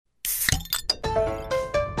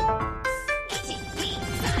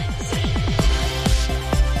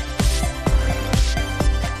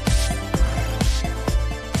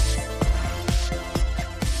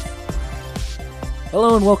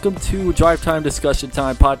Hello and welcome to Drive Time Discussion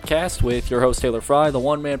Time podcast with your host Taylor Fry, the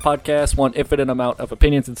one-man podcast, one infinite amount of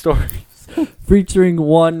opinions and stories, featuring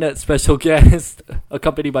one special guest,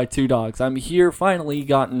 accompanied by two dogs. I'm here, finally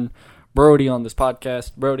gotten Brody on this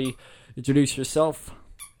podcast. Brody, introduce yourself.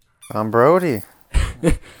 I'm Brody.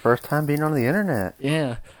 First time being on the internet.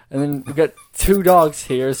 Yeah, and then we got two dogs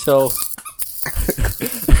here, so...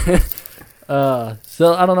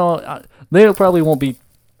 so I don't know, they probably won't be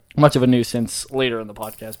much of a nuisance later in the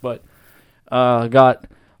podcast, but got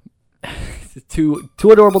two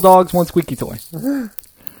adorable dogs, one squeaky toy.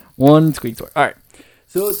 One squeaky toy. All right.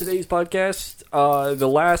 So today's podcast, the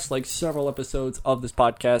last several episodes of this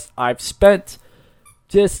podcast, I've spent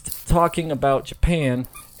just talking about Japan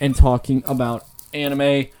and talking about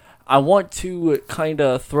anime. I want to kind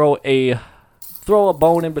of throw a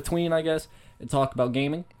bone in between, I guess, and talk about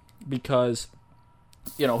gaming because,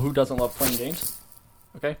 who doesn't love playing games?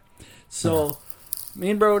 Okay, so me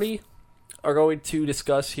and Brody are going to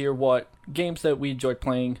discuss here what games that we enjoy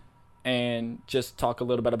playing and just talk a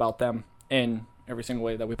little bit about them in every single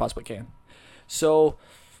way that we possibly can. So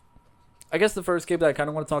I guess the first game that I kind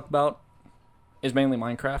of want to talk about is mainly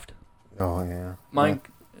Minecraft. Oh, yeah.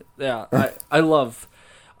 I love...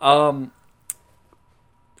 I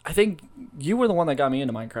think you were the one that got me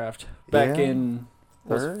into Minecraft back in...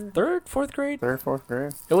 fourth grade? Fourth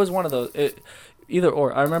grade. It was one of those... Either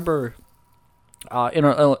or. I remember in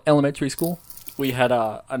our elementary school, we had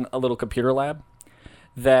a little computer lab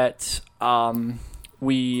that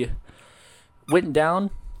we went down.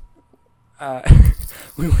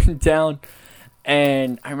 We went down,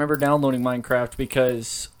 and I remember downloading Minecraft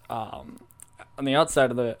because on the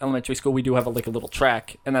outside of the elementary school, we do have a little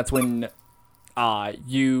track, and that's when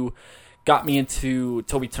you got me into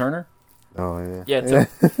Toby Turner. Oh, yeah. Yeah,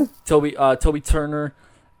 Toby Turner.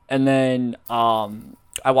 And then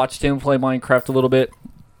I watched him play Minecraft a little bit.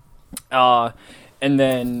 And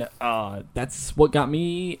then that's what got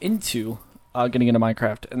me into getting into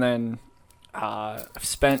Minecraft. And then I've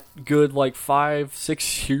spent good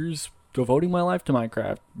 5-6 years devoting my life to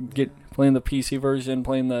Minecraft. Playing the PC version,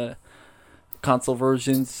 playing the console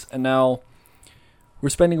versions. And now we're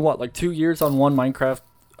spending, 2 years on one Minecraft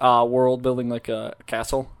world building a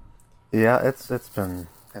castle. Yeah, it's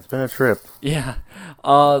been a trip. Yeah.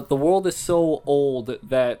 The world is so old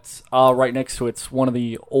that right next to it's one of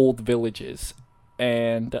the old villages.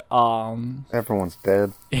 And everyone's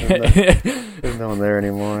dead. There's no one there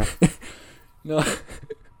anymore.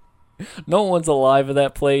 No one's alive in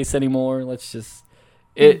that place anymore.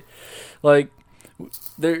 There's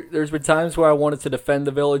been times where I wanted to defend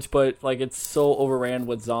the village, but it's so overran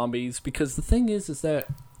with zombies. Because the thing is that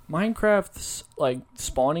Minecraft's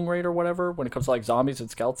spawning rate or whatever when it comes to zombies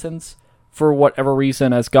and skeletons for whatever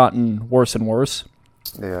reason has gotten worse and worse.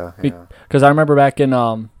 Yeah. Because I remember back in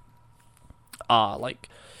a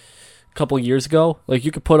couple years ago,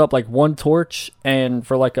 you could put up one torch and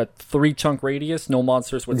for a 3-chunk radius, no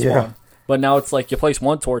monsters would spawn. Yeah. But now it's you place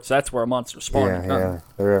one torch, that's where a monster's spawning. Yeah,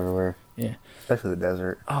 they're everywhere. Yeah, especially the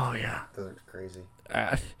desert. Oh yeah, Desert's crazy.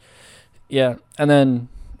 Yeah, and then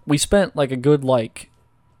we spent a good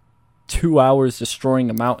 2 hours destroying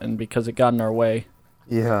a mountain because it got in our way.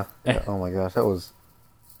 Yeah. Oh my gosh, that was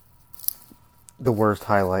the worst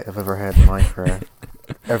highlight I've ever had in Minecraft.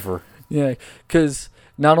 Ever. Yeah, because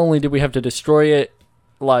not only did we have to destroy it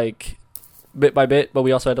bit by bit, but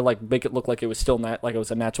we also had to make it look like it was still it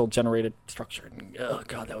was a natural generated structure. And, oh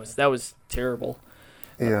god, that was terrible.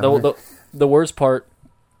 Yeah. The worst part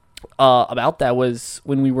about that was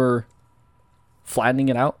when we were flattening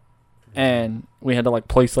it out. And we had to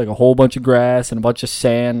place a whole bunch of grass and a bunch of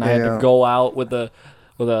sand. I had to go out with a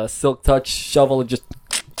silk touch shovel and just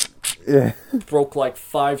broke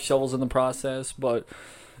 5 shovels in the process. But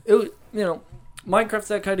it Minecraft's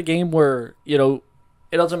that kind of game where it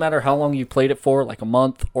doesn't matter how long you played it for, a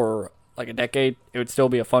month or a decade. It would still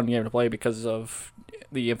be a fun game to play because of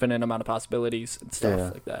the infinite amount of possibilities and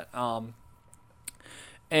stuff like that.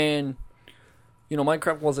 And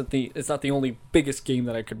Minecraft it's not the only biggest game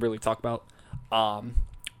that I could really talk about.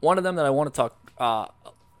 One of them that I want to talk a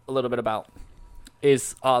little bit about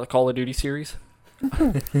is the Call of Duty series.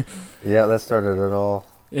 Yeah, that started it all.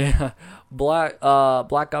 Yeah, Black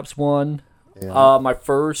Ops 1. Yeah. My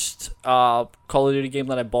first Call of Duty game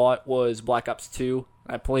that I bought was Black Ops 2.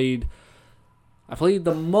 I played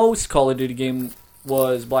the most Call of Duty game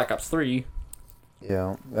was Black Ops 3.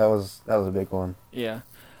 Yeah, that was a big one. Yeah.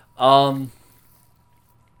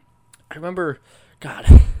 I remember, God,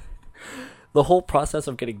 the whole process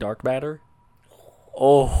of getting dark matter.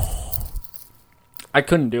 Oh, I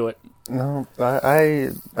couldn't do it. No,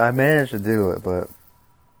 I managed to do it, but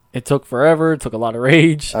It took forever. It took a lot of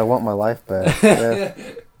rage. I want my life back. Yeah.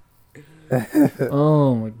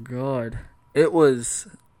 Oh my god. It was...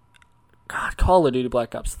 God, Call of Duty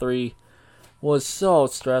Black Ops 3 was so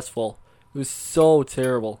stressful. It was so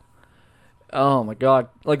terrible. Oh my god.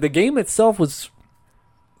 Like, the game itself was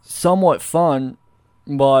somewhat fun,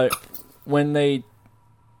 but when they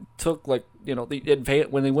took, like, you know,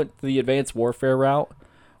 when they went the advanced warfare route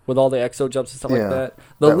with all the exo jumps and stuff like that,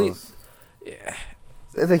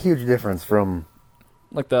 it's a huge difference from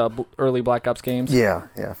like the early Black Ops games. Yeah,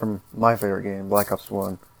 from my favorite game, Black Ops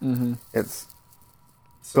 1. Mm-hmm. It's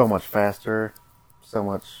so much faster, so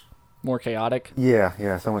much more chaotic.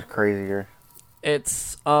 Yeah, so much crazier.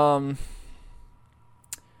 It's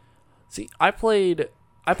see, I played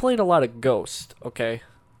a lot of Ghost, okay?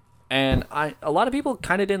 And a lot of people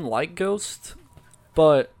kind of didn't like Ghost,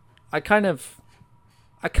 but I kind of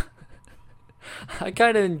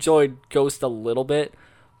enjoyed Ghost a little bit,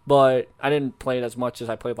 but I didn't play it as much as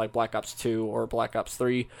I played like Black Ops 2 or Black Ops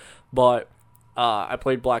 3, but I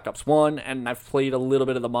played Black Ops 1, and I've played a little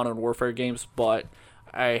bit of the Modern Warfare games, but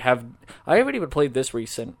I haven't even played this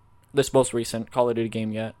most recent Call of Duty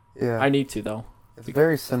game yet. Yeah. I need to, though. It's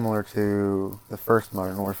very similar to the first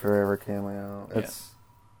Modern Warfare ever came out.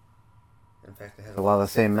 In fact, it has a lot of the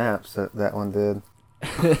same maps that one did.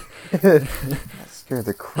 That scared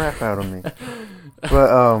the crap out of me. But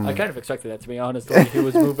I kind of expected that, to be honest. The way he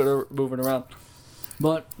was moving around.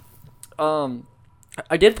 But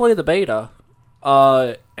I did play the beta,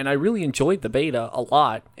 and I really enjoyed the beta a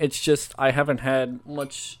lot. It's just I haven't had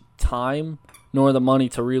much time nor the money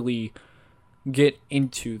to really get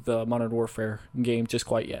into the Modern Warfare game just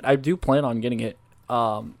quite yet. I do plan on getting it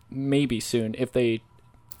maybe soon if they...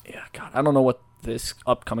 Yeah, God, I don't know what this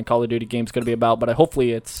upcoming Call of Duty game is going to be about, but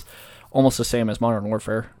hopefully it's almost the same as Modern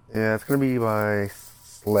Warfare. Yeah, it's going to be by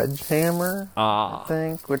Sledgehammer, I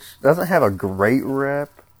think, which doesn't have a great rep.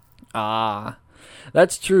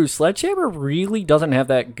 That's true. Sledgehammer really doesn't have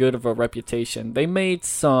that good of a reputation. They made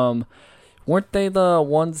some... Weren't they the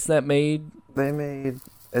ones that made... They made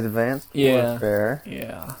Advanced Warfare.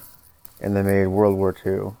 Yeah. And they made World War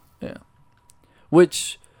II. Yeah.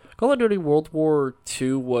 Which... Call of Duty World War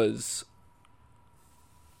II was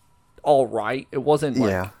all right. It wasn't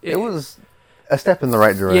like... Yeah, it was a step in the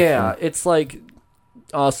right direction. Yeah, it's like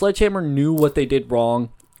Sledgehammer knew what they did wrong,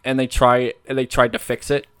 and they tried to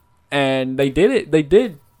fix it, and they did it. They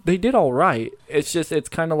did all right. It's just, it's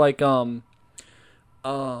kind of like in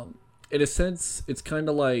a sense, it's kind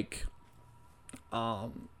of like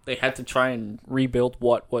they had to try and rebuild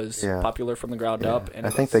what was popular from the ground up. And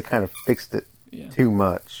I think they kind of fixed it too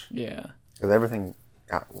much. Yeah. Because everything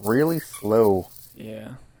got really slow.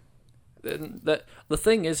 Yeah. The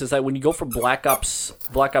thing is that when you go from Black Ops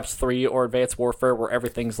 3 or Advanced Warfare, where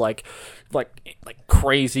everything's like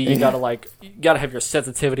crazy, you gotta have your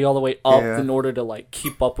sensitivity all the way up in order to like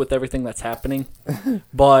keep up with everything that's happening.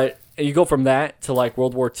 But you go from that to like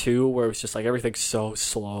World War II, where it's just like everything's so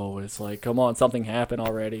slow. It's like, come on, something happened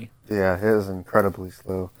already. Yeah, it was incredibly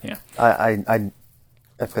slow. Yeah.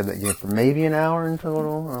 I played that game for maybe an hour in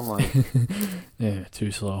total. I'm like, yeah,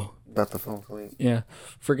 too slow. About to fall asleep. Yeah,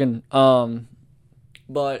 friggin'.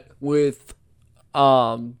 But with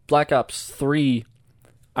Black Ops 3,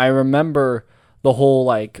 I remember the whole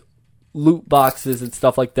like loot boxes and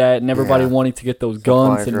stuff like that, and everybody wanting to get those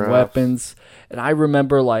guns and weapons. And I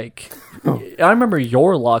remember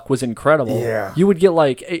your luck was incredible. Yeah, you would get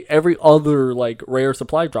like every other like rare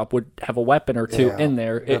supply drop would have a weapon or two in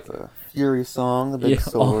there. The Fury Song, the big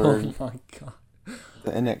sword. Oh my god.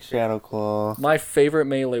 The NX Shadow Claw. My favorite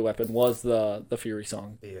melee weapon was the Fury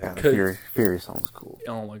Song. Yeah, the Fury Song was cool.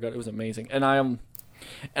 Oh my god, it was amazing. And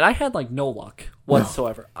I had like no luck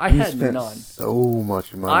whatsoever. I had none. So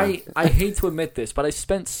much money. I hate to admit this, but I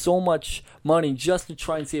spent so much money just to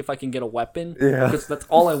try and see if I can get a weapon. Yeah. Because that's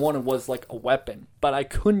all I wanted was like a weapon. But I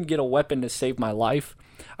couldn't get a weapon to save my life.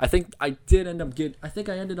 I think I ended up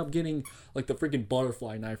getting like the freaking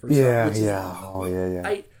butterfly knife or something. Yeah.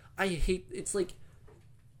 I hate, it's like,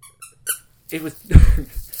 it was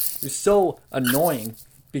it was so annoying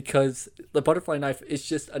because the butterfly knife is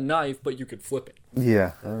just a knife, but you could flip it.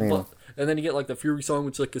 Yeah, I mean, and then you get like the Fury Song,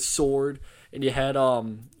 which is like a sword, and you had what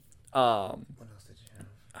else did you have?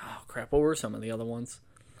 Oh crap! What were some of the other ones?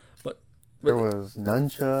 But there was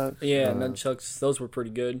nunchucks. Yeah, nunchucks. Those were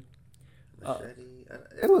pretty good. There's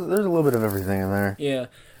a little bit of everything in there. Yeah.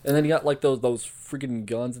 And then you got like those freaking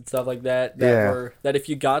guns and stuff like that that if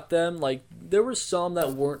you got them, like there were some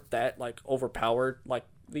that weren't that like overpowered, like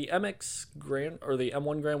the MX Grand or the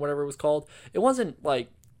M1 Grand, whatever it was called. It wasn't like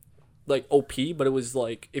like OP, but it was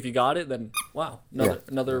like if you got it, then wow,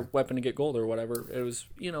 another weapon to get gold or whatever. It was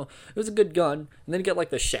it was a good gun. And then you get like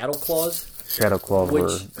the Shadow Claws. Shadow Claws were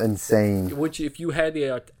insane. Which if you had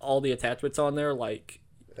all the attachments on there, like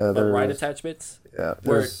the right attachments. Yeah,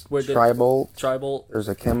 there's Tri-Bolt. There's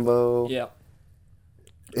a Kimbo. Yeah.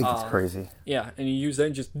 It gets crazy. Yeah, and you use that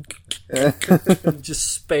and just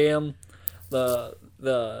just spam the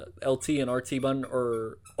LT and RT button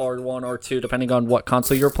or R1, R2, depending on what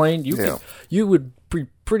console you're playing. You would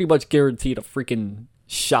pretty much guaranteed a freaking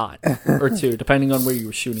shot or two, depending on where you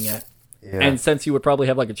were shooting at. Yeah. And since you would probably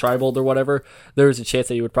have like a Tri-Bolt or whatever, there's a chance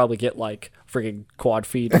that you would probably get like freaking quad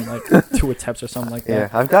feed in like 2 attempts or something like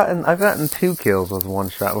that. Yeah, I've gotten 2 kills with 1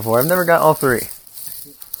 shot before. I've never got all 3.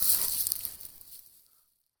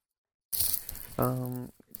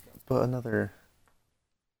 But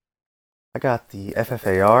I got the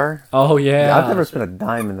FFAR. Oh yeah. I've never spent a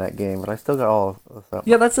dime in that game, but I still got all the stuff.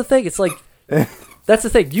 Yeah, that's the thing. It's like that's the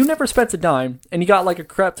thing. You never spent a dime, and you got like a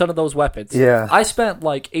crap ton of those weapons. Yeah. I spent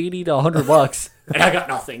like $80 to $100, and I got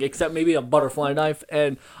nothing except maybe a butterfly knife.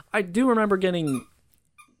 And I do remember getting. You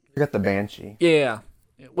got the Banshee. Yeah,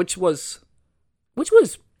 which was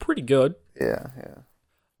pretty good. Yeah.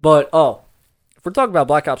 But if we're talking about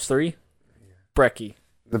Black Ops 3, Brecci.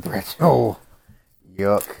 The Brecci. Oh,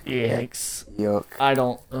 yuck. Yikes. Yuck. I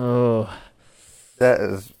don't. That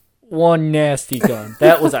is one nasty gun.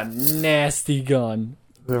 That was a nasty gun.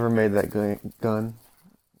 Whoever made that gun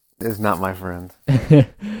is not my friend.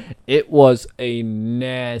 It was a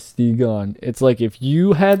nasty gun. It's like if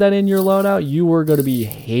you had that in your loadout, you were going to be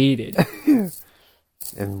hated.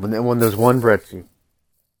 And when there's one Brecci,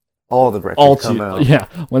 all the Brecci come out. Yeah.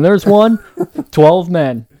 When there's one, 12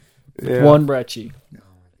 men. Yeah. One Brecci. Oh my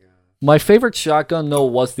God. My favorite shotgun, though,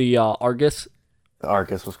 was the Argus. The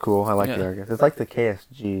Argus was cool. I like the Argus. It's like the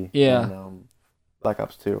KSG in Black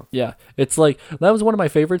Ops 2. Yeah. It's like, that was one of my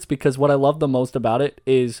favorites because what I love the most about it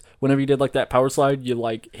is whenever you did like that power slide, you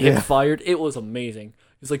like hip fired. It was amazing.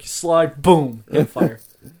 It's like you slide, boom, hip fire.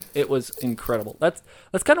 It was incredible. That's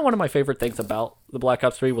kind of one of my favorite things about the Black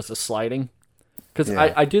Ops 3 was the sliding. Because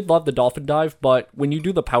I did love the dolphin dive, but when you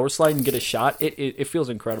do the power slide and get a shot, it feels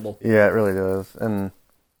incredible. Yeah, it really does. And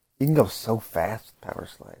you can go so fast with power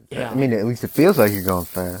slides. Yeah. I mean, at least it feels like you're going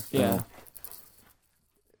fast. Yeah.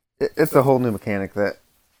 It's a whole new mechanic that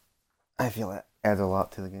I feel that adds a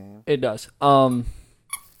lot to the game. It does.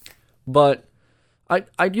 But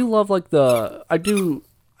I do love like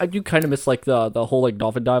I do kind of miss like the whole like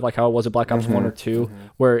dolphin dive, like how it was in Black Ops 1 or 2,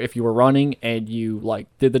 where if you were running and you like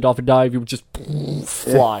did the dolphin dive, you would just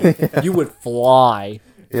fly. You would fly.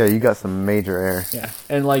 Yeah, you got some major air. Yeah,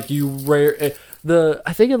 and like I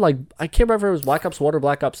think I can't remember if it was Black Ops 1 or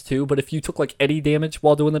Black Ops 2, but if you took like any damage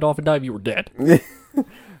while doing the dolphin dive, you were dead.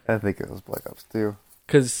 I think it was Black Ops 2.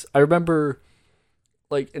 Because I remember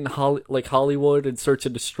like in Hollywood and Search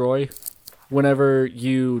and Destroy, whenever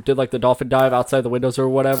you did like the dolphin dive outside the windows or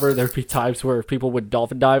whatever, there'd be times where people would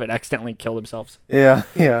dolphin dive and accidentally kill themselves. Yeah.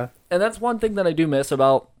 And that's one thing that I do miss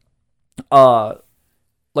about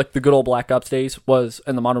like the good old Black Ops days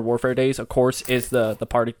and the Modern Warfare days, of course, is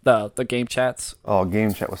the game chats. Oh,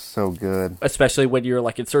 game chat was so good. Especially when you're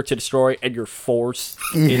like in Search and Destroy and you're forced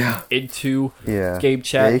into game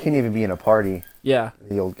chat. Yeah, you can even be in a party. Yeah.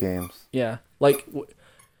 The old games. Yeah. Like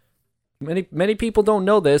many people don't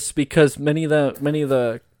know this because many of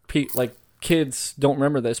the kids don't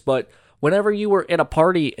remember this, but whenever you were in a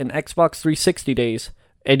party in Xbox 360 days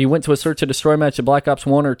and you went to a Search and Destroy match in Black Ops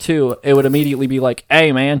 1 or 2, it would immediately be like,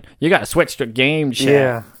 hey man, you gotta switch to game chat.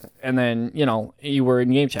 Yeah. And then, you were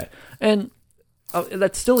in game chat. And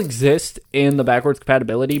that still exists in the backwards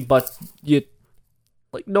compatibility, but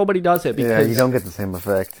nobody does it because you don't get the same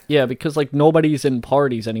effect. Yeah, because nobody's in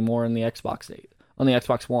parties anymore on the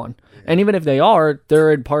Xbox One. And even if they are,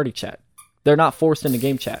 they're in party chat. They're not forced into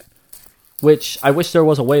game chat. Which I wish there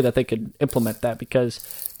was a way that they could implement that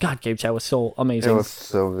because, God, game chat was so amazing. It was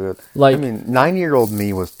so good. 9-year-old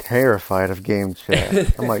me was terrified of game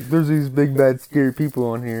chat. I'm like, there's these big, bad, scary people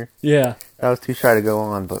on here. Yeah. I was too shy to go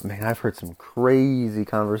on, but man, I've heard some crazy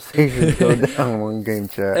conversations go down on game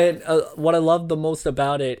chat. And what I love the most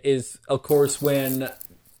about it is, of course,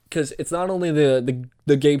 because it's not only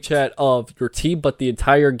the game chat of your team, but the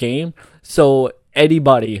entire game. So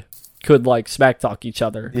anybody could smack talk each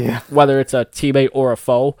other, whether it's a teammate or a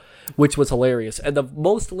foe, which was hilarious. And the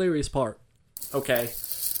most hilarious part,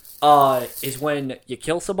 is when you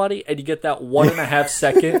kill somebody and you get that 1.5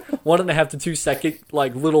 second, 1.5 to 2 second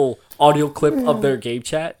little audio clip of their game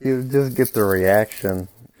chat. You just get the reaction,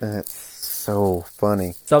 and it's so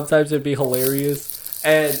funny. Sometimes it'd be hilarious,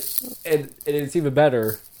 and it's even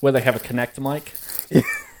better when they have a Connect mic.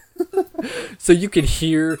 So you could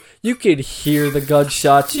hear the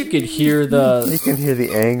gunshots. You could hear the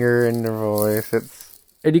anger in their voice.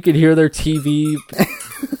 And you could hear their TV.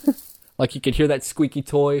 Like you could hear that squeaky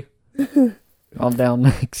toy. Calm down,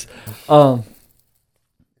 Max. If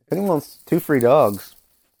anyone wants 2 free dogs,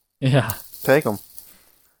 yeah, take them.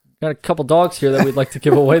 Got a couple dogs here that we'd like to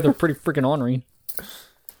give away. They're pretty freaking ornery.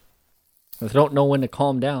 They don't know when to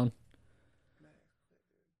calm down.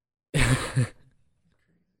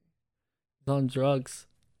 On drugs.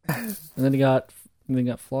 And then you got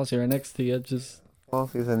Flossie right next to you. Just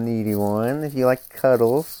Flossie's a needy one. If you like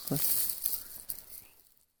cuddles.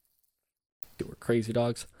 We're crazy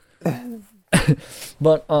dogs.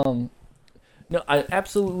 But no, I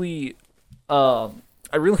absolutely I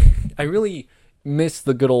really miss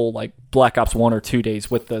the good old like Black Ops 1 or 2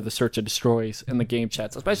 days with the search and destroys and the game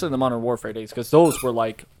chats, especially the Modern Warfare days, because those were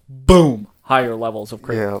like boom higher levels of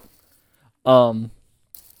crazy. Yeah.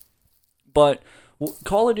 But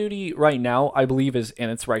Call of Duty right now, I believe, is in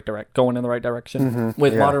its going in the right direction.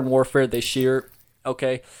 With Modern Warfare this year,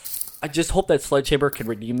 okay. I just hope that Sledgehammer can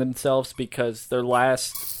redeem themselves, because their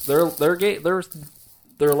last few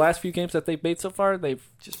games that they've made so far, they've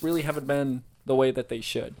just really haven't been the way that they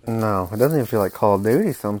should. No, it doesn't even feel like Call of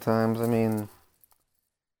Duty sometimes. I mean,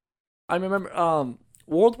 I remember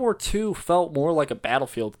World War II felt more like a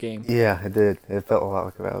Battlefield game. Yeah, it did. It felt a lot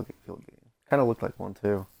like a Battlefield game. Kind of looked like one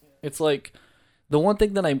too. It's like the one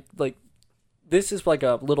thing that I like. This is like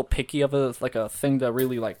a little picky of a thing to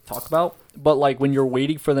really like talk about. But like when you're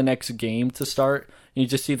waiting for the next game to start, and you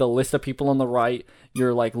just see the list of people on the right,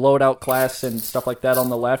 your like loadout class and stuff like that on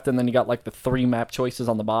the left, and then you got like the 3 map choices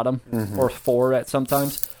on the bottom, or 4 at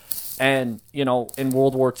sometimes. And you know, in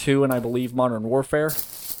World War II and I believe Modern Warfare,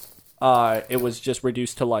 it was just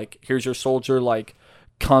reduced to like, here's your soldier like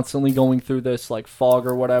constantly going through this like fog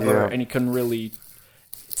or whatever, and you couldn't really.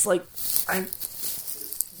 It's like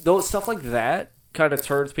those stuff like that kind of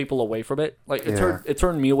turns people away from it. Like it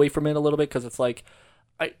turned me away from it a little bit, because it's like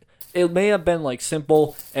it may have been like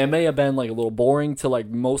simple and it may have been like a little boring to like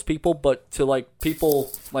most people, but to like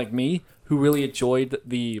people like me who really enjoyed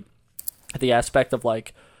the aspect of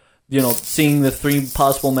like, you know, seeing the 3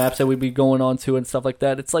 possible maps that we'd be going on to and stuff like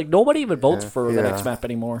that. It's like nobody even votes for the next map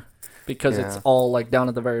anymore, because it's all like down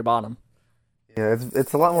at the very bottom. Yeah,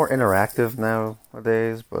 it's a lot more interactive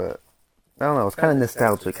nowadays, but I don't know. It's kind of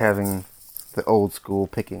nostalgic having the old school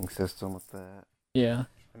picking system with that. Yeah.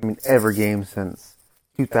 I mean, every game since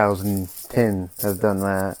 2010 has done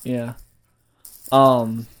that. Yeah.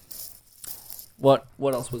 What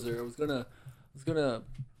else was there? I was gonna.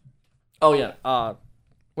 Oh yeah.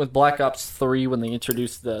 With Black Ops 3, when they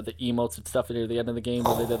introduced the emotes and stuff near the end of the game,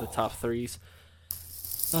 where they did the top 3s.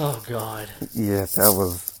 Oh god. Yeah, that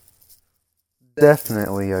was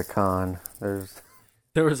definitely a con. There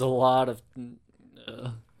was a lot of.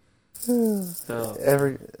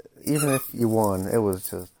 Even if you won, it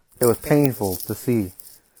was painful to see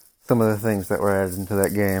some of the things that were added into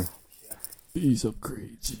that game. These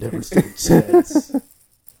upgrades never stood a chance.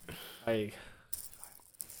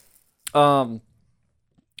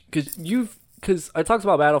 Because I talked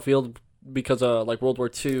about Battlefield because of like World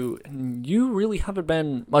War II, and you really haven't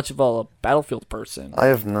been much of a Battlefield person. I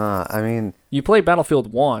have not. I mean, you played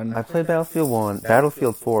Battlefield 1. I played Battlefield 1.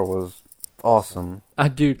 Battlefield 4 was awesome.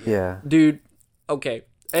 Dude. Yeah. Dude, okay.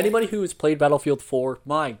 Anybody who has played Battlefield 4,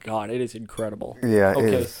 my god, it is incredible. Yeah, okay.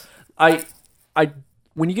 It is.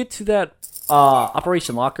 When you get to that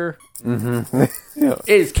Operation Locker, yeah. It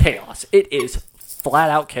is chaos. It is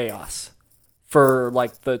flat out chaos for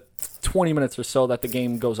like the 20 minutes or so that the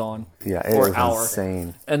game goes on. Yeah, it or was hour.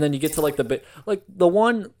 Insane. And then you get to like the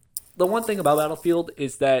one thing about Battlefield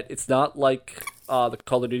is that it's not like the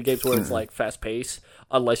Call of Duty games where it's like fast paced,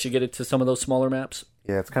 unless you get into some of those smaller maps.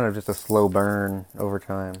 Yeah, it's kind of just a slow burn over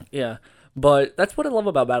time. Yeah, but that's what I love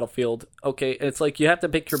about Battlefield. Okay, it's like you have to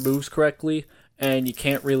pick your moves correctly, and you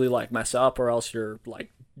can't really like mess up, or else you're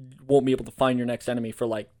like won't be able to find your next enemy for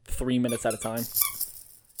like 3 minutes at a time.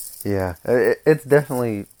 Yeah, it's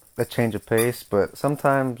definitely a change of pace, but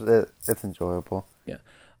sometimes it's enjoyable. Yeah.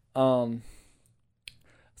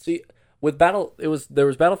 See, with there was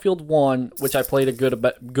Battlefield 1, which I played a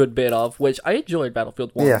good bit of, which I enjoyed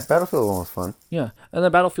Battlefield 1. Yeah, Battlefield 1 was fun. Yeah, and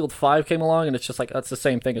then Battlefield 5 came along, and it's just like that's the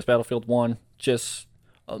same thing as Battlefield 1, just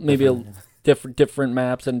maybe different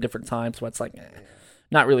maps and different times. So it's like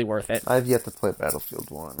not really worth it. I've yet to play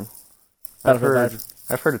Battlefield 1. I've heard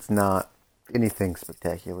it's not anything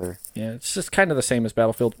spectacular. Yeah, it's just kind of the same as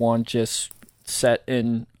Battlefield 1, just set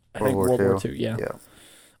in World War II. Yeah.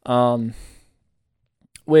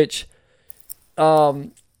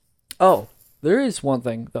 There is one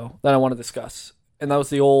thing though that I want to discuss, and that was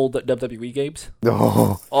the old WWE games.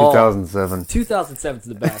 Oh, 2007. 2007 is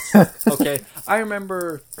the best. Okay, I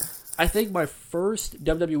remember. I think my first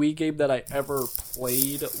WWE game that I ever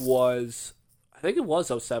played was, I think it was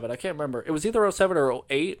 07. I can't remember. It was either 07 or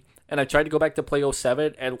 08, and I tried to go back to play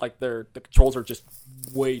 07, and like the controls are just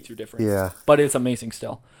way too different. Yeah, but it's amazing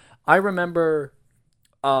still. I remember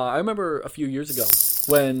a few years ago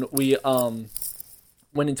when we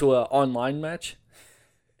went into an online match,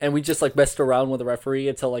 and we just like messed around with the referee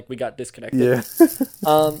until like we got disconnected. Yeah.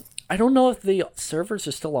 I don't know if the servers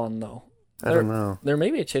are still on though. I don't know. There may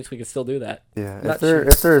be a chance we could still do that. Yeah.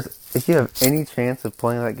 If you have any chance of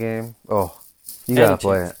playing that game, you gotta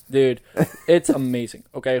play it, dude. It's amazing.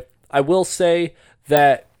 Okay, I will say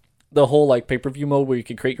that the whole like pay-per-view mode where you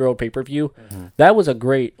can create your own pay-per-view, that was a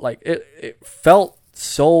great like it felt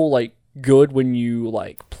so like good when you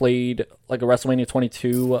like played like a WrestleMania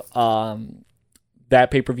 22 that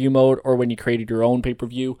pay-per-view mode, or when you created your own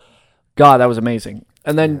pay-per-view. God, that was amazing.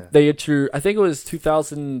 And then they introduced, I think it was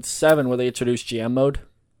 2007 where they introduced GM mode.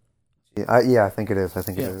 Yeah, I think it is.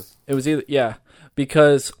 It is. It was either,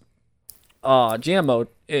 because GM mode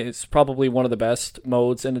is probably one of the best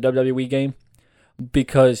modes in the WWE game,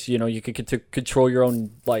 because, you know, you can control your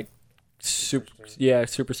own, like,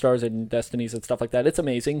 superstars and destinies and stuff like that. It's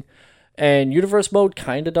amazing. And Universe mode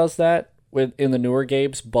kind of does that in the newer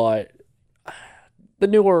games, but the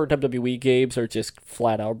newer WWE games are just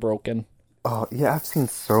flat out broken. Oh, yeah, I've seen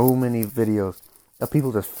so many videos of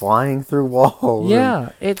people just flying through walls.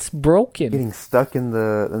 Yeah, it's broken. Getting stuck in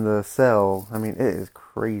the cell. I mean, it is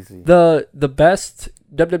crazy. The best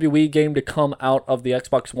WWE game to come out of the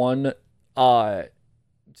Xbox One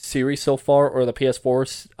series so far, or the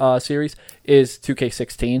PS4 series, is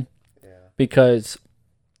 2K16. Yeah. Because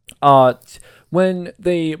when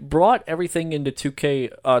they brought everything into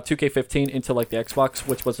 2K15 into like the Xbox,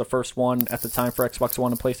 which was the first one at the time for Xbox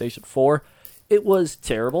One and PlayStation 4, it was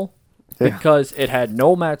terrible because it had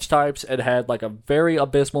no match types. It had like a very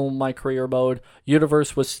abysmal My Career mode.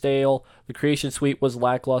 Universe was stale. The Creation Suite was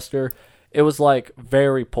lackluster. It was like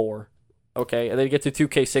very poor. Okay, and then you get to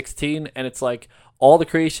 2K16, and it's like all the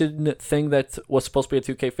creation thing that was supposed to be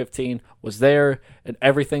a 2K15 was there, and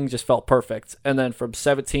everything just felt perfect. And then from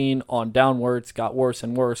 17 on downwards, got worse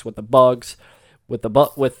and worse with the bugs, with the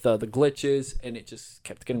glitches, and it just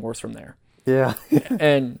kept getting worse from there. Yeah.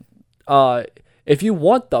 And if you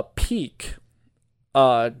want the peak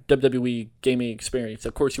WWE gaming experience,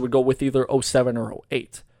 of course you would go with either 07 or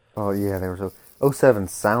 08. Oh yeah, there was 07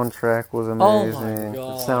 soundtrack was amazing. Oh my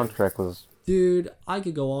God. The soundtrack was... Dude, I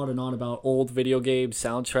could go on and on about old video game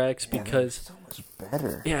soundtracks because so much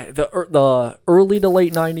better. Yeah, the early to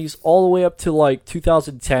late 90s all the way up to like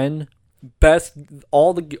 2010,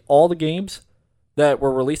 all the games that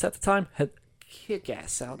were released at the time had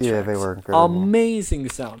kick-ass soundtracks. Yeah, they were incredible. Amazing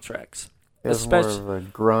soundtracks. It was more of a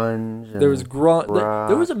grunge. There was grunge.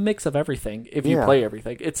 There was a mix of everything. If you play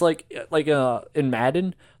everything, it's like in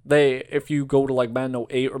Madden, if you go to like Madden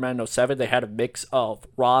 08 or Madden 07, they had a mix of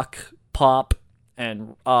rock, pop,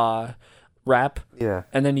 and rap. Yeah.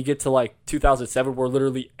 And then you get to like 2007, where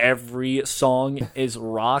literally every song is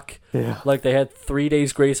rock. Yeah. Like they had 3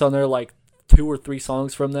 Days Grace on there, like 2 or 3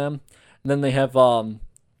 songs from them. And then they had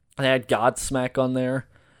Godsmack on there.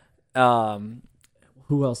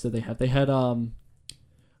 Who else did they have? They had a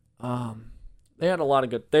lot of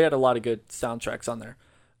good soundtracks on there.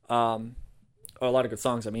 Or a lot of good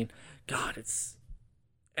songs, I mean. God, it's...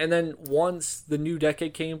 And then once the new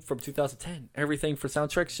decade came from 2010, everything for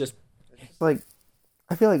soundtracks just... It's like,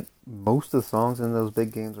 I feel like most of the songs in those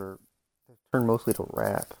big games turned mostly to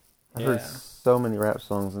rap. I've heard so many rap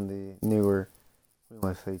songs in the newer, what do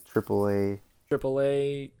I say, AAA...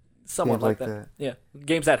 Somewhat like that. Yeah.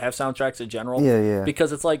 Games that have soundtracks in general. Yeah.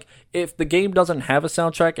 Because it's like, if the game doesn't have a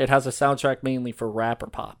soundtrack, it has a soundtrack mainly for rap or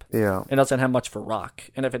pop. Yeah. It doesn't have much for rock.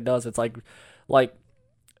 And if it does, it's like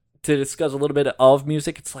to discuss a little bit of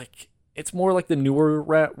music, it's like, it's more like the newer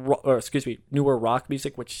newer rock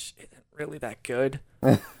music, which isn't really that good.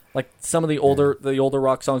 Like some of the older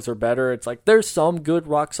rock songs are better. It's like, there's some good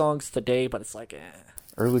rock songs today, but it's like,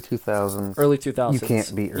 Early 2000s. You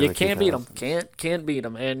can't beat early 2000s. You can't beat them. Can't beat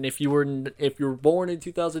them. And if you were born in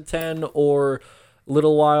 2010 or a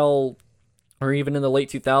little while, or even in the late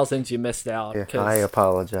 2000s, you missed out. Yeah, I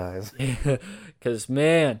apologize. Because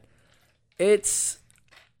man, it's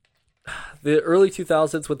the early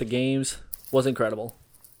 2000s with the games was incredible.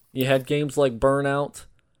 You had games like Burnout.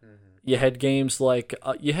 Mm-hmm. You had games like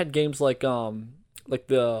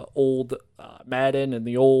the old Madden and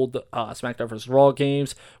the old SmackDown vs. Raw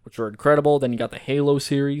games, which were incredible. Then you got the Halo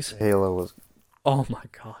series. Halo was... Oh, my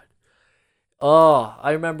God. Oh,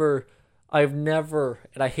 I remember I've never,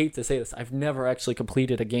 and I hate to say this, I've never actually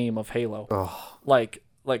completed a game of Halo. Oh. Like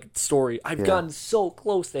story. I've gotten so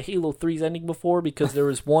close to Halo 3's ending before because there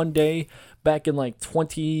was one day back in like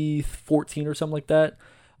 2014 or something like that,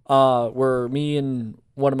 where me and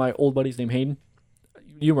one of my old buddies named Hayden,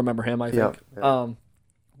 you remember him, I think. Yeah.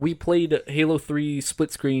 We played Halo 3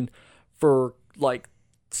 split screen for like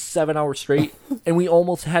 7 hours straight, and we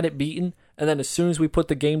almost had it beaten. And then as soon as we put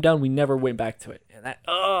the game down, we never went back to it. And that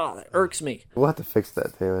irks me. We'll have to fix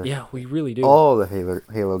that, Taylor. Yeah, we really do. All the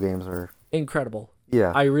Halo games are incredible.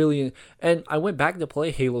 Yeah. And I went back to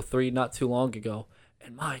play Halo 3 not too long ago,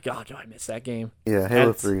 and my God, do I miss that game. Yeah,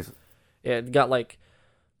 Halo 3. Yeah, it got like,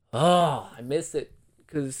 I missed it,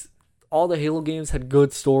 because all the Halo games had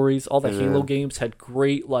good stories, all the Halo games had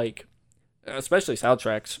great, like, especially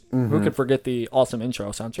soundtracks. Mm-hmm. Who could forget the awesome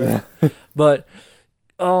intro soundtrack? Yeah. But,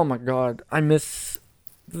 oh my God,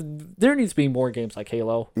 there needs to be more games like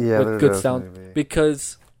Halo with good sound,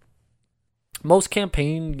 because most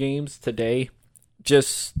campaign games today,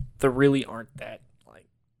 there really aren't that like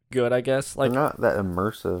good, I guess. Like, they're not that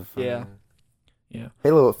immersive. Yeah.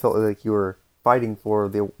 Halo, it felt like you were fighting for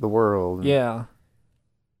the world. Yeah.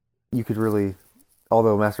 You could really,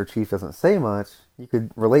 although Master Chief doesn't say much, you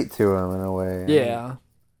could relate to him in a way. Yeah.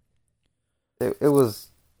 It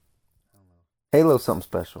was Halo's something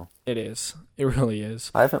special. It is. It really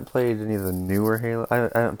is. I haven't played any of the newer Halo. I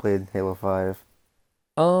haven't played Halo 5.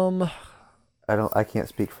 I can't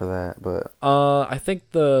speak for that, but I think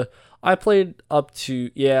I played up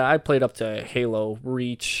to Halo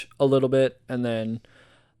Reach a little bit, and then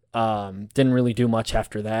didn't really do much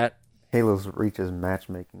after that. Halo's Reach's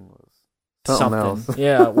matchmaking was something else.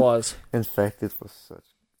 Yeah, it was. Infected was such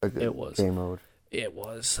a good game mode. It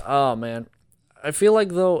was. Oh man, I feel like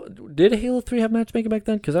though, did Halo 3 have matchmaking back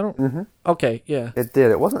then? Because I don't. Mm-hmm. Okay, yeah, it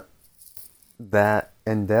did. It wasn't that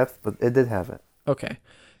in depth, but it did have it. Okay,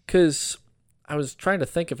 because I was trying to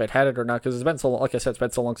think if it had it or not, because it's been so long, like I said, it's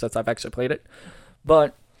been so long since I've actually played it.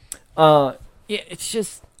 But yeah, it's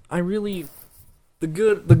just the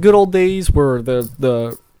good old days were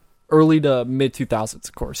the early to mid 2000s,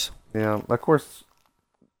 of course. Yeah, of course.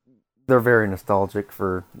 They're very nostalgic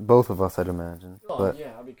for both of us, I'd imagine. Oh, but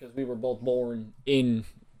yeah, because we were both born in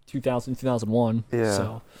 2000, 2001. Yeah,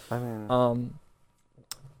 so I mean,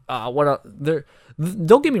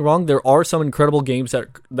 don't get me wrong, there are some incredible games that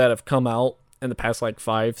have come out in the past like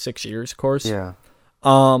 5-6 years, of course. Yeah.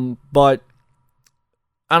 But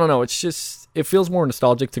I don't know. It's just, it feels more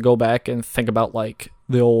nostalgic to go back and think about like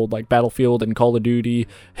the old like Battlefield and Call of Duty,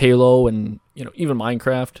 Halo, and even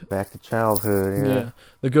Minecraft. Back to childhood. Yeah.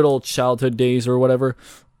 The good old childhood days or whatever.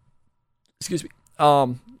 Excuse me.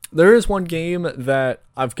 There is one game that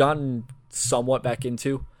I've gotten somewhat back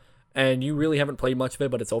into, and you really haven't played much of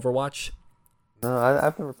it, but it's Overwatch. No,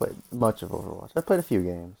 I've never played much of Overwatch. I've played a few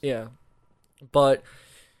games. Yeah. But,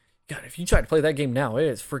 God, if you try to play that game now, it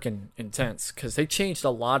is freaking intense, because they changed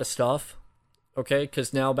a lot of stuff, okay?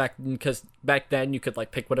 Because back then you could,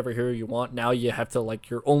 like, pick whatever hero you want. Now you have to,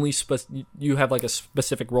 like, you have, like, a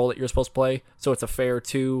specific role that you're supposed to play, so it's a fair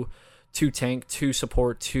 2 tank, 2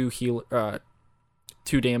 support, 2 heal,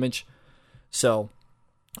 2 damage. So,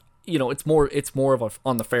 it's more of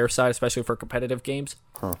on the fair side, especially for competitive games.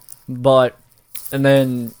 Huh. But, and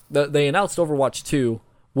then they announced Overwatch 2,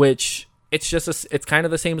 which... It's kind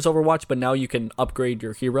of the same as Overwatch, but now you can upgrade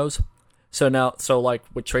your heroes. So like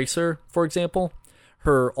with Tracer, for example,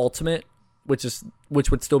 her ultimate, which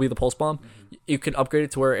would still be the pulse bomb, you can upgrade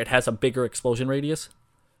it to where it has a bigger explosion radius.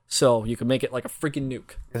 So you can make it like a freaking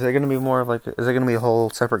nuke. Is it going to be more of like? Is it going to be a whole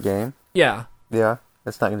separate game? Yeah. Yeah.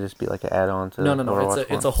 It's not going to just be like an add-on to. No.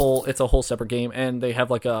 It's a whole separate game, and they have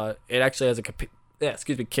like it actually has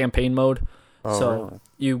a campaign mode. Oh, so really?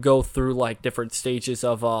 You go through like different stages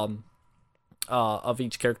of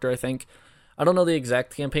each character, I think. I don't know the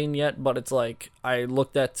exact campaign yet, but it's like, I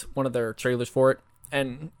looked at one of their trailers for it,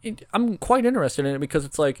 and I'm quite interested in it, because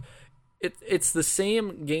it's like, it's the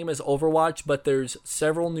same game as Overwatch, but there's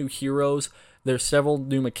several new heroes, there's several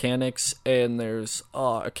new mechanics, and there's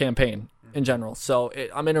a campaign in general. So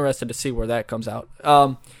I'm interested to see where that comes out.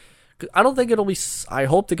 I don't think it'll be, I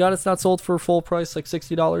hope to God it's not sold for full price, like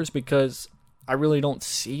 $60, because I really don't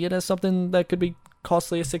see it as something that could be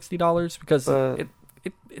costly at $60, because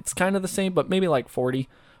it's kind of the same, but maybe like 40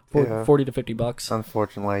 to $50.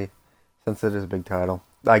 Unfortunately, since it is a big title,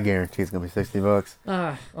 I guarantee it's gonna be $60.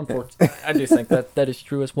 Unfortunately, I do think that is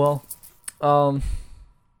true as well.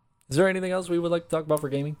 Is there anything else we would like to talk about for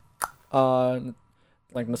gaming,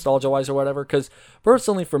 like nostalgia wise or whatever? Because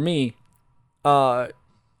personally, for me, I've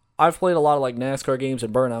played a lot of like NASCAR games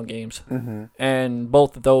and Burnout games, and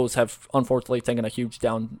both of those have unfortunately taken a huge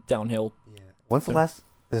downhill When's the last?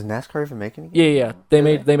 Is NASCAR even making it? Yeah. They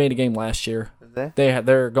made a game last year. Did they?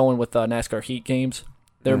 They're going with NASCAR Heat games.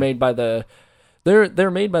 They're made by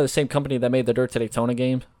they're made by the same company that made the Dirt to Daytona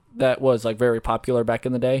game that was like very popular back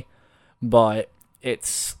in the day, but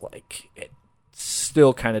it's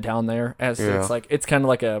still kind of down there it's kind of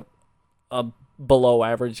like a below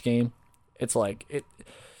average game. It's like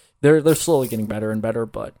they're slowly getting better and better,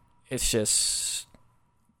 but it's just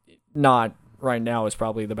not right now is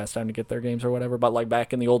probably the best time to get their games or whatever. But like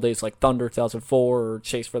back in the old days, like Thunder 2004 or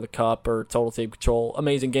Chase for the Cup or Total Team Control,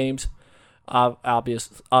 amazing games,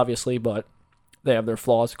 obviously, but they have their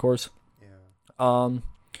flaws, of course. Yeah.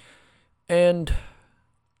 And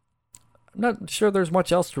I'm not sure there's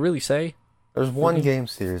much else to really say. There's one game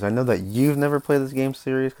series. I know that you've never played this game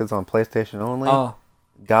series because it's on PlayStation only.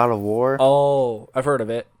 God of War. Oh, I've heard of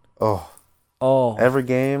it. Oh. Every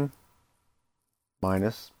game,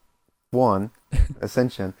 minus one,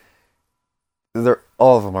 Ascension.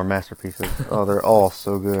 All of them are masterpieces. Oh, they're all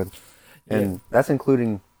so good. And that's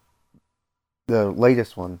including the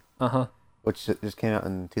latest one. Which just came out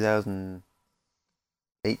in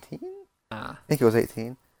 2018? I think it was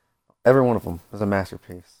 18. Every one of them is a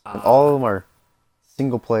masterpiece. And all of them are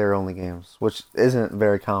single-player only games, which isn't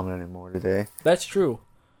very common anymore today. That's true.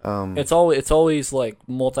 It's always like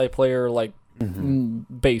multiplayer, like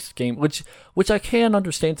based game, which I can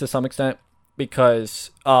understand to some extent because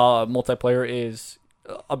multiplayer is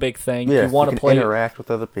a big thing. Yeah, you want to play, interact with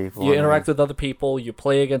other people. You interact with other people. You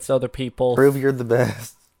play against other people. Prove you're the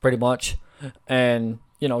best, pretty much. And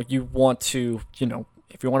you want to,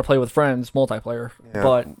 if you want to play with friends, multiplayer. Yeah.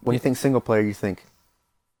 But when you think single player, you think,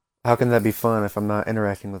 how can that be fun if I'm not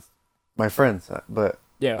interacting with my friends? But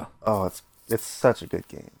it's such a good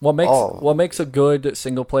game. What makes a good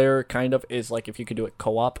single player kind of is like if you could do it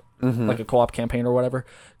co-op, like a co-op campaign or whatever.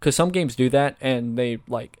 Because some games do that and they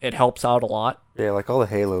it helps out a lot. Yeah, like all the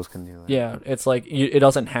Halos can do that. Yeah, it's like it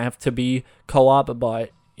doesn't have to be co-op, but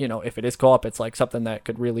if it is co-op, it's like something that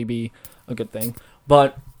could really be a good thing.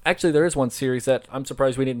 But actually, there is one series that I'm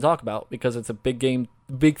surprised we didn't talk about because it's a big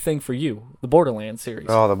thing for you, the Borderlands series.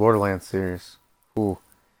 Oh, the Borderlands series. Ooh.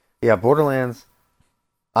 Yeah, Borderlands.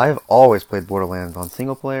 I've always played Borderlands on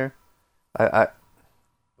single player. But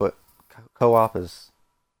co-op is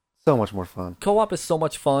so much more fun. Co-op is so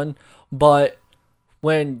much fun, but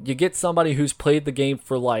when you get somebody who's played the game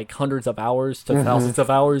for like hundreds of hours to thousands of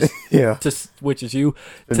hours, which is you,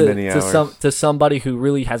 to somebody who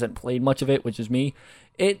really hasn't played much of it, which is me,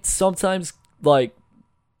 it's sometimes like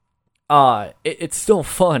it's still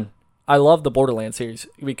fun. I love the Borderlands series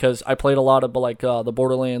because I played a lot of the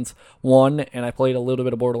Borderlands 1 and I played a little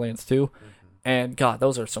bit of Borderlands 2, and God,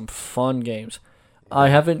 those are some fun games. I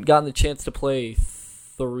haven't gotten the chance to play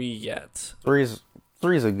 3 yet. 3 is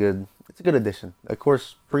a good addition. Of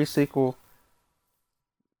course, pre-sequel,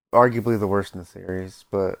 arguably the worst in the series,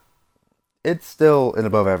 but it's still an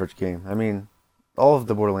above-average game. I mean, all of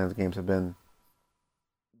the Borderlands games have been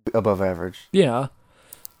above average. Yeah.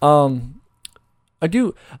 I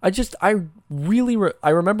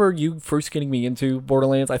remember you first getting me into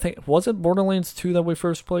Borderlands. I think, was it Borderlands 2 that we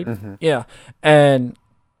first played? Yeah. And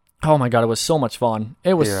oh my God, it was so much fun.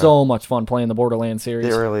 It was so much fun playing the Borderlands series.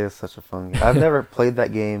 It really is such a fun game. I've never played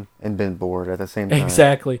that game and been bored at the same time.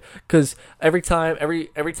 Exactly. Because every time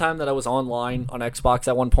that I was online on Xbox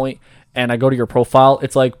at one point and I go to your profile,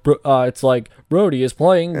 it's like Brody is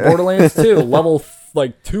playing Borderlands 2, level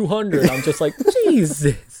 200. I'm just like,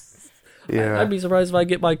 Jesus. Yeah. I'd be surprised if I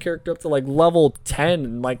get my character up to level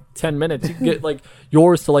 10 in 10 minutes. You can get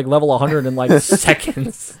yours to level 100 in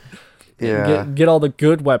seconds. Yeah. Get all the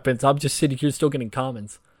good weapons. I'm just sitting here still getting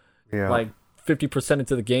commons. Yeah. 50%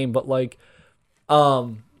 into the game, but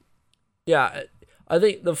yeah, I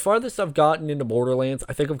think the farthest I've gotten into Borderlands,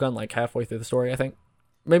 I think I've gone halfway through the story. I think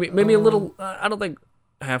maybe a little. I don't think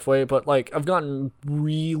halfway, but I've gotten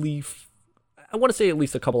really. I want to say at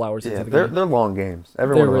least a couple hours into the game. They're long games. They're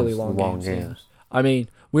really long games. Yeah. I mean,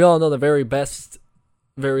 we all know the very best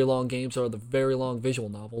very long games are the very long visual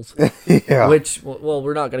novels. Yeah. Which, well,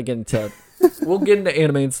 we're not going to get into. We'll get into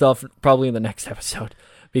anime and stuff probably in the next episode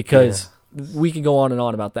because we can go on and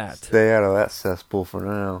on about that. Stay out of that cesspool for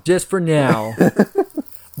now. Just for now.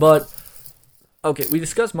 But, okay, we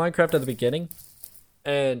discussed Minecraft at the beginning,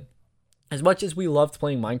 and as much as we loved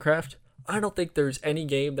playing Minecraft, I don't think there's any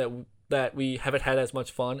game that we haven't had as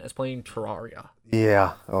much fun as playing Terraria.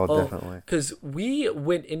 Yeah, definitely. Because we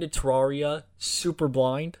went into Terraria super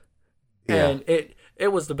blind, and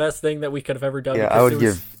it was the best thing that we could have ever done. Yeah, I would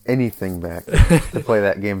give anything back to play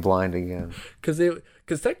that game blind again.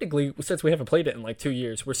 Because technically, since we haven't played it in 2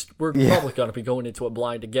 years, we're probably going to be going into it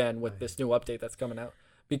blind again with this new update that's coming out.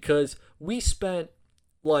 because we spent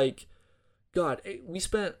like, God, we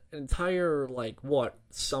spent an entire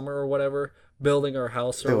summer or whatever building our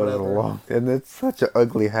house or whatever. It was long, and it's such an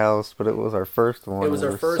ugly house, but it was our first one. It was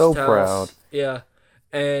our first so house. Proud. Yeah,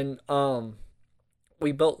 and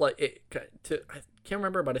we built I can't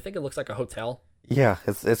remember, but I think it looks like a hotel. Yeah,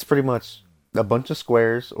 it's pretty much a bunch of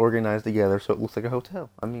squares organized together, so it looks like a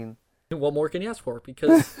hotel. I mean, what more can you ask for?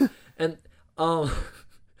 Because and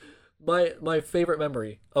my favorite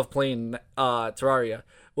memory of playing Terraria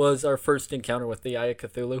was our first encounter with the Eye of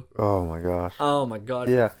Cthulhu. Oh my gosh. Oh my god.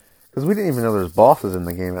 Yeah, because we didn't even know there's bosses in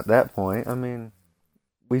the game at that point. I mean,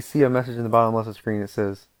 we see a message in the bottom left of the screen that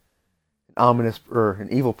says an ominous or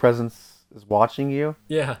an evil presence is watching you.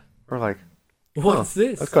 Yeah. We're like, what's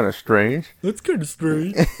this? That's kind of strange. That's kind of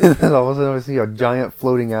strange. And then all of a sudden, I see a giant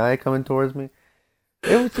floating eye coming towards me.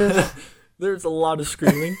 It was just. There's a lot of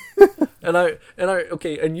screaming,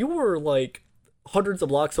 and you were like hundreds of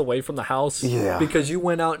blocks away from the house. Yeah. Because you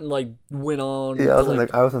went out and went on. Yeah,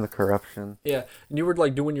 I was in the corruption. Yeah, and you were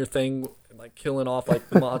doing your thing, killing off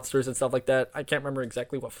the monsters and stuff like that. I can't remember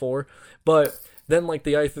exactly what for, but then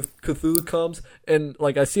the Eye of Cthulhu comes, and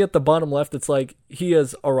I see at the bottom left, it's he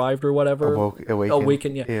has arrived or whatever.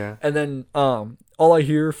 Awakened, yeah. Yeah. And then all I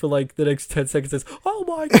hear for the next 10 seconds is, "Oh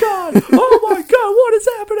my god! Oh my god! What is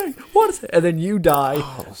happening? What is?" And then you die.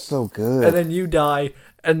 Oh, so good. And then you die,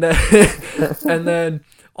 and then and then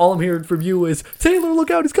all I'm hearing from you is, "Taylor,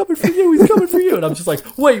 look out! He's coming for you! He's coming for you!" And I'm just like,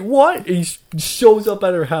 "Wait, what?" And he shows up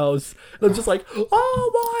at her house, and I'm just like,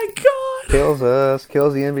 "Oh my god!" Kills us,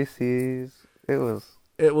 kills the NPCs.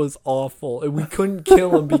 It was awful, and we couldn't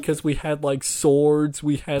kill him because we had swords,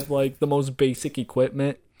 we had the most basic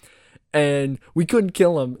equipment, and we couldn't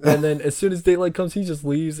kill him. And then as soon as daylight comes, he just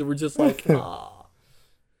leaves, and we're just like, ah,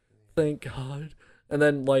 thank God. And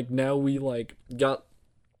then now we got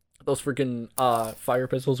those freaking fire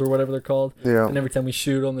pistols or whatever they're called. Yeah. And every time we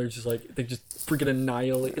shoot them, they're just they just freaking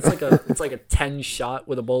annihilate. It's like a 10 shot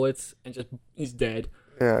with the bullets, and just he's dead.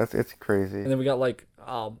 Yeah, it's crazy. And then we got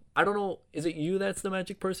I don't know, is it you that's the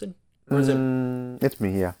magic person? Or is it? It's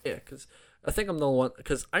me, yeah. Yeah, because I think I'm the one,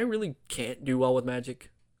 because I really can't do well with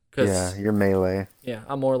magic. Yeah, you're melee. Yeah,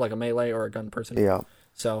 I'm more like a melee or a gun person. Yeah.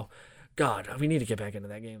 So, God, we need to get back into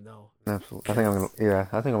that game though. Absolutely. I think I'm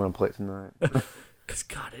gonna play it tonight. Because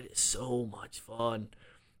God, it is so much fun.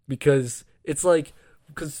 Because it's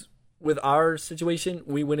because with our situation,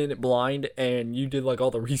 we went in it blind, and you did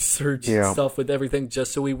all the research and stuff with everything,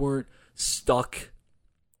 just so we weren't stuck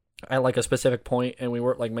at a specific point, and we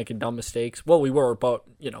weren't making dumb mistakes. Well, we were, but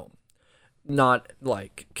not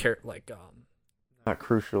not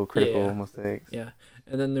critical mistakes. Yeah.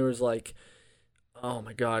 And then there was oh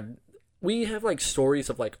my God, we have stories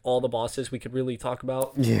of all the bosses we could really talk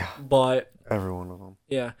about. Yeah. But every one of them.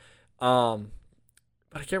 Yeah.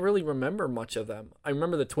 But I can't really remember much of them. I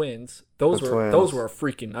remember the twins. Those were a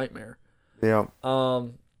freaking nightmare. Yeah.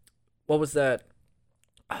 What was that?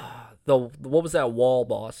 What was that wall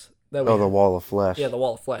boss? The Wall of Flesh. Yeah, the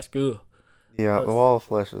Wall of Flesh. Ugh. Yeah, the Wall of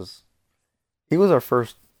Flesh he was our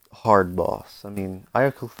first hard boss. I mean, Eye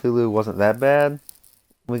of Cthulhu wasn't that bad.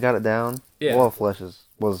 We got it down. Yeah. Wall of Flesh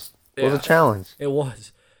was a challenge. It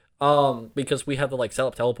was. Because we had to set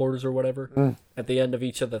up teleporters or whatever at the end of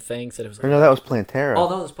each of the things, and it was no, that was Plantera. Oh,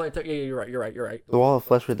 that was Plantera. Yeah, you're right. The Wall of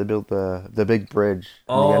Flesh, we had to build the big bridge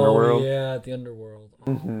in the underworld. Yeah, the underworld.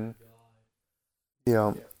 Oh my God.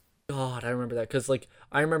 Yeah. God, I remember that, because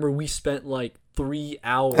I remember we spent 3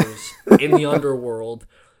 hours in the underworld,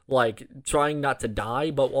 trying not to die,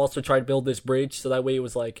 but also trying to build this bridge so that way it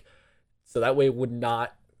was it would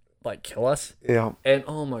not kill us. Yeah. And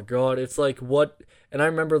oh my God, it's what. And I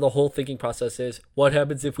remember the whole thinking process is, what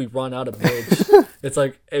happens if we run out of bridge? It's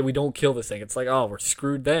hey, we don't kill this thing. It's oh, we're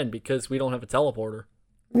screwed then, because we don't have a teleporter.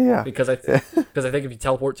 Yeah. Because I think if you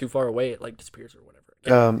teleport too far away, it disappears or whatever.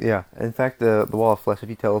 Yeah. In fact, the Wall of Flesh, if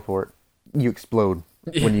you teleport, you explode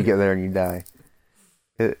when you get there and you die.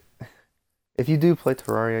 If you do play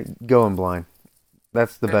Terraria, go in blind.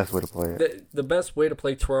 That's the best way to play it. The best way to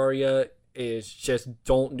play Terraria is just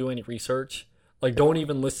don't do any research. Don't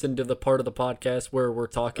even listen to the part of the podcast where we're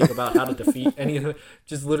talking about how to defeat any of it.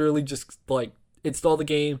 Just literally install the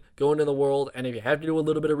game, go into the world, and if you have to do a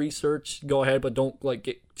little bit of research, go ahead, but don't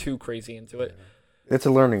get too crazy into it. It's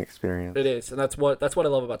a learning experience. It is, and that's what I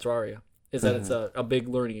love about Terraria, is that it's a big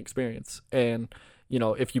learning experience. And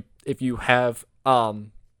if you have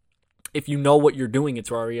if you know what you're doing in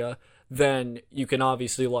Terraria, then you can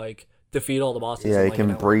obviously defeat all the bosses. Yeah, you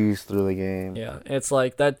can breeze through the game. Yeah, it's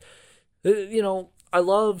that. I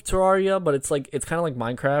love Terraria, but it's kind of like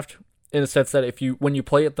Minecraft in the sense that when you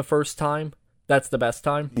play it the first time, that's the best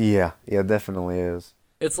time. Yeah, definitely is.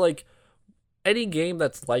 It's like any game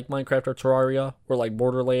that's like Minecraft or Terraria or like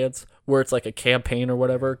Borderlands, where it's like a campaign or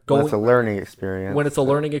whatever. It's a learning experience. When it's a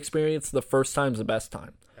learning experience, the first time's the best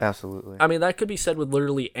time. Absolutely. I mean, that could be said with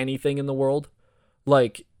literally anything in the world.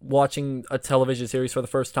 Like watching a television series for the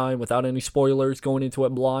first time without any spoilers, going into it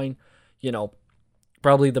blind,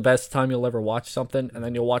 probably the best time you'll ever watch something, and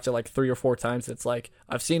then you'll watch it like 3 or 4 times. It's like,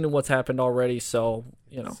 I've seen what's happened already, so,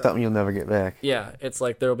 something you'll never get back. Yeah, it's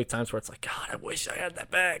like there'll be times where it's like, God, I wish I had that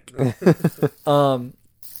back.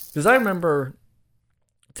 Because I remember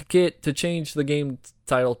to change the game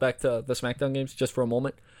titles back to the SmackDown games just for a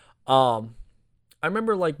moment. I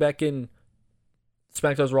remember like back in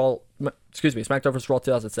SmackDown vs. Raw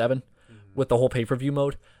 2007 with the whole pay-per-view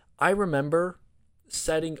mode. I remember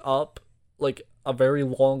setting up like a very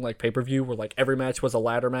long like pay-per-view where like every match was a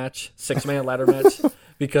ladder match, 6-man ladder match,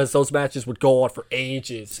 because those matches would go on for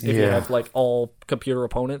ages if you have like all computer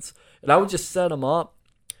opponents. And I would just set them up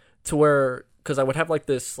to where, because I would have like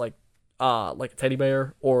this like a teddy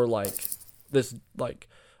bear or like this like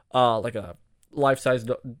a life-size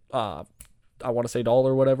I want to say doll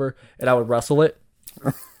or whatever, and I would wrestle it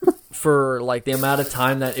for like the amount of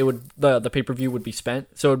time that it would the pay-per-view would be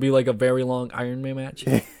spent. So it would be like a very long Iron Man match.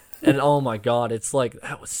 And oh my God, it's like,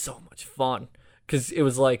 that was so much fun. Because it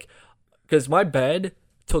was like, because my bed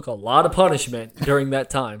took a lot of punishment during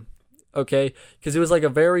that time. Okay? Because it was like a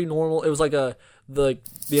very normal, it was like the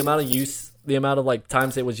amount of like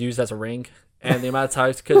times it was used as a ring. And the amount of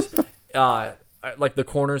times, because like the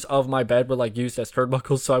corners of my bed were like used as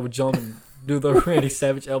turnbuckles. So I would jump and do the Randy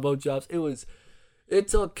Savage elbow drops. I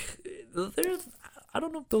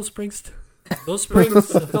don't know if those springs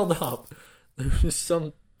held up. There's just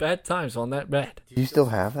some bad times on that bed. Do you still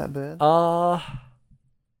have that bed? I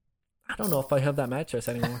don't know if I have that mattress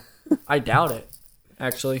anymore. I doubt it,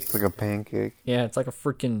 actually. It's like a pancake. Yeah, it's like a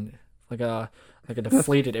freaking like a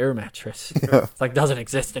deflated air mattress. Yeah. It's like doesn't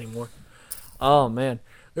exist anymore. Oh man,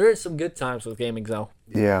 there are some good times with gaming though.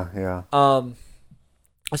 Yeah.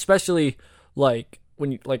 Especially like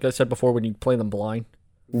when you, like I said before, when you play them blind.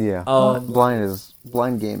 Yeah.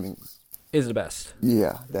 Blind gaming is the best.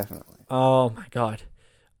 Yeah, definitely. Oh my God.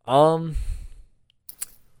 Trying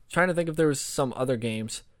to think if there was some other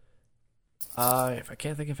games. If I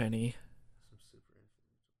can't think of any.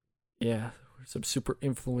 Yeah, some super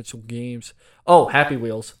influential games. Oh, Happy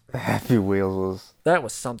Wheels. Happy Wheels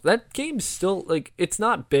was something. That game's still like, it's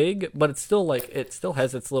not big, but it's still like, it still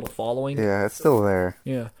has its little following. Yeah, it's still there.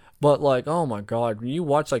 Yeah, but like, oh my God, when you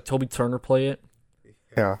watch like Toby Turner play it.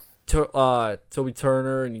 Yeah. Toby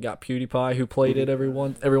Turner, and you got PewDiePie who played it every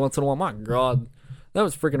once in a while. My God, that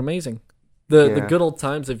was freaking amazing. The good old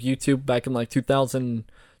times of YouTube back in like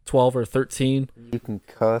 2012 or 13. You can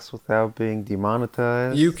cuss without being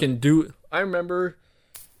demonetized. You can do. I remember,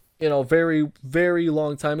 very, very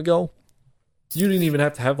long time ago, you didn't even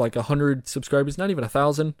have to have like 100 subscribers, not even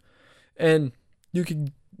 1,000, and you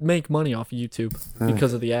could make money off of YouTube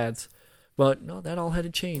because of the ads. But no, that all had to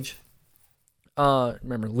change.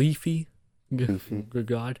 Remember Leafy? Good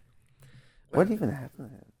God. What even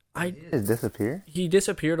happened? Did it disappear? He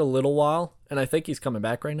disappeared a little while, and I think he's coming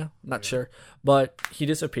back right now. I'm not sure. But he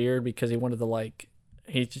disappeared because he wanted to I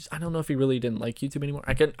don't know if he really didn't like YouTube anymore.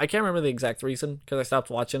 I can't remember the exact reason, because I stopped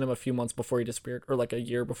watching him a few months before he disappeared, or like a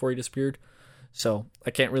year before he disappeared. So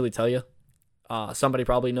I can't really tell you. Somebody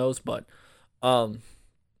probably knows, but God.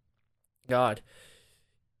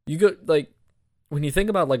 You go like, when you think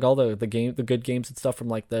about like all the good games and stuff from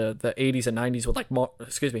like the 80s and 90s with like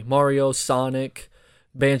Mario, Sonic,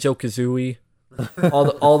 Banjo-Kazooie,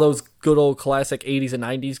 all those good old classic 80s and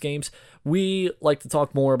 90s games, we like to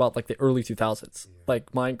talk more about like the early 2000s,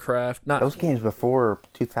 like Minecraft. Those games before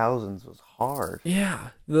 2000s was hard. Yeah,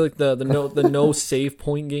 the no save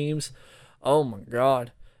point games. Oh my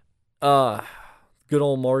God. Good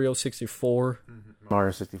old Mario 64.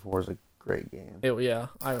 Mario 64 is a great game.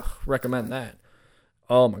 I recommend that.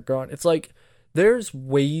 Oh my God. It's like, there's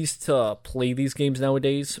ways to play these games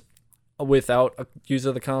nowadays without a use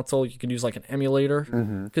of the console. You can use like an emulator.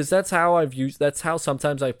 Because that's how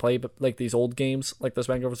sometimes I play like these old games, like the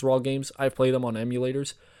Smackdown vs. Raw games. I play them on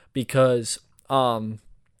emulators because sometimes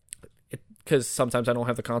I don't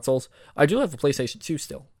have the consoles. I do have a PlayStation 2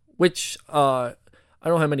 still, which I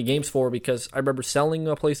don't have many games for, because I remember selling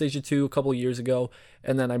a PlayStation 2 a couple of years ago,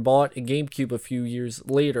 and then I bought a GameCube a few years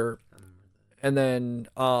later. And then,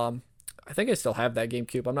 I think I still have that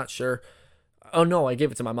GameCube. I'm not sure. Oh, no, I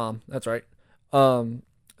gave it to my mom. That's right.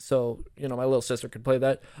 So, my little sister could play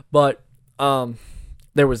that. But,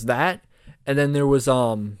 there was that. And then there was,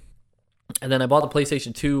 and then I bought the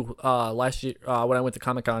PlayStation 2, last year, when I went to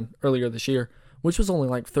Comic-Con earlier this year which was only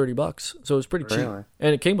like $30, so it was pretty cheap.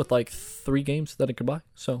 And it came with like 3 games that it could buy.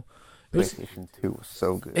 So PlayStation 2 was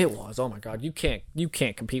so good. It was. Oh my god, you can't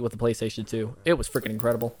compete with the PlayStation 2. It was freaking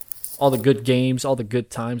incredible. All the good games, all the good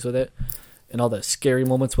times with it, and all the scary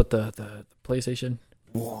moments with the PlayStation.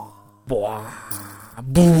 Boom.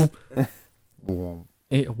 Boom.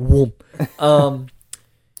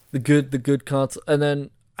 The good console, and then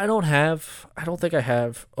I don't think I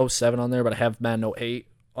have 07 on there, but I have Madden 08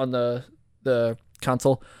 on the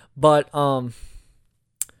console. But what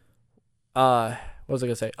was I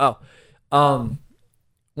gonna say?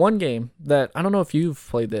 One game that I don't know if you've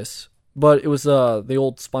played this, but it was the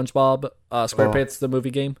old SpongeBob SquarePants the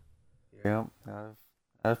movie game. Yeah,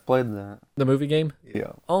 I've played that. The movie game?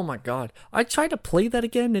 Yeah. Oh my god. I tried to play that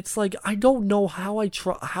again. It's like I don't know how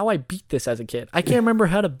I beat this as a kid. I can't remember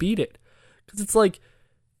how to beat it. Cuz it's like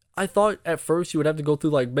I thought at first you would have to go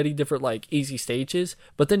through like many different like easy stages,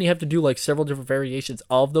 but then you have to do like several different variations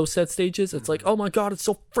of those set stages. It's like, "Oh my god, it's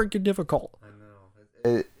so freaking difficult." I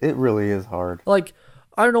know. It really is hard. Like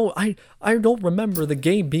I don't know. I don't remember the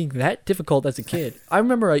game being that difficult as a kid. I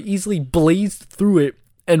remember I easily blazed through it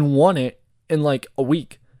and won it in like a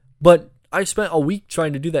week. But I spent a week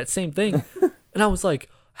trying to do that same thing. And I was like,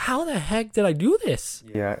 how the heck did I do this?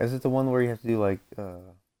 Yeah, is it the one where you have to do like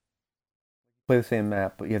play the same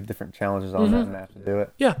map, but you have different challenges on that map to do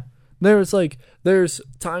it? Yeah. There's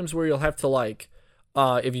times where you'll have to like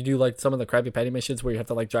if you do like some of the Krabby Patty missions where you have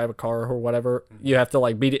to like drive a car or whatever, you have to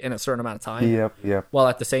like beat it in a certain amount of time. Yep. While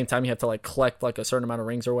at the same time you have to like collect like a certain amount of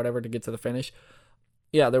rings or whatever to get to the finish.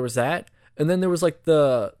 Yeah, there was that. And then there was like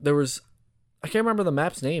I can't remember the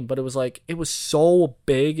map's name, but it was so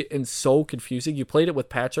big and so confusing. You played it with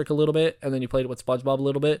Patrick a little bit, and then you played it with SpongeBob a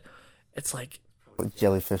little bit. It's like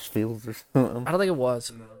Jellyfish Fields or something. I don't think it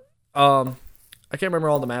was. I can't remember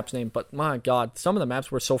all the maps' name, but my god, some of the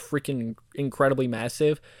maps were so freaking incredibly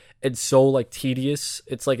massive and so like tedious.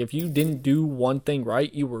 It's like if you didn't do one thing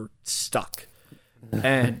right, you were stuck.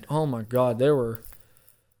 And oh my god, there were.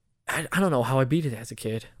 I don't know how I beat it as a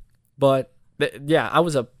kid, but yeah, I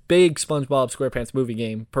was a big SpongeBob SquarePants movie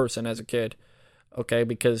game person as a kid. Okay,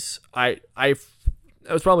 because it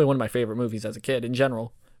was probably one of my favorite movies as a kid in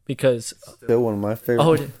general. Because still one of my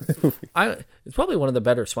favorite. It's probably one of the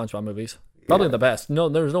better SpongeBob movies. Probably the best. No,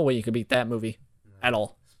 there's no way you could beat that movie at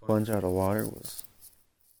all. Sponge out of water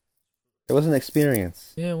it was an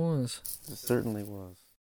experience. Yeah, it was. It certainly was.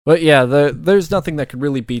 But yeah, there's nothing that could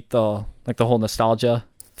really beat the whole nostalgia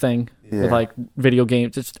thing with like video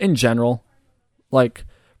games. Just in general, like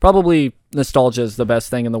probably nostalgia is the best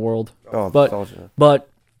thing in the world. Oh, nostalgia. But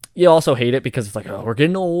you also hate it because it's like, oh, we're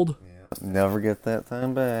getting old. Never get that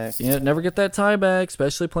time back. Yeah, never get that time back,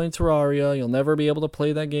 especially playing Terraria. You'll never be able to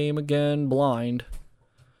play that game again blind.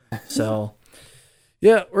 So,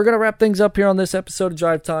 yeah, we're going to wrap things up here on this episode of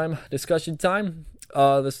Drive Time Discussion Time.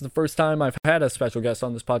 This is the first time I've had a special guest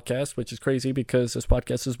on this podcast, which is crazy because this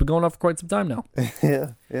podcast has been going on for quite some time now.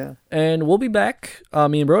 Yeah. And we'll be back,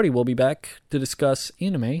 me and Brody will be back to discuss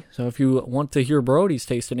anime. So if you want to hear Brody's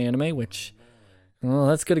taste in anime, which, well,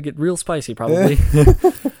 that's going to get real spicy probably.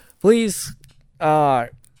 Please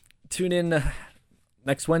tune in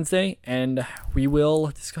next Wednesday, and we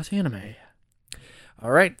will discuss anime.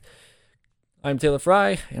 All right. I'm Taylor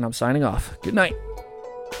Fry, and I'm signing off. Good night.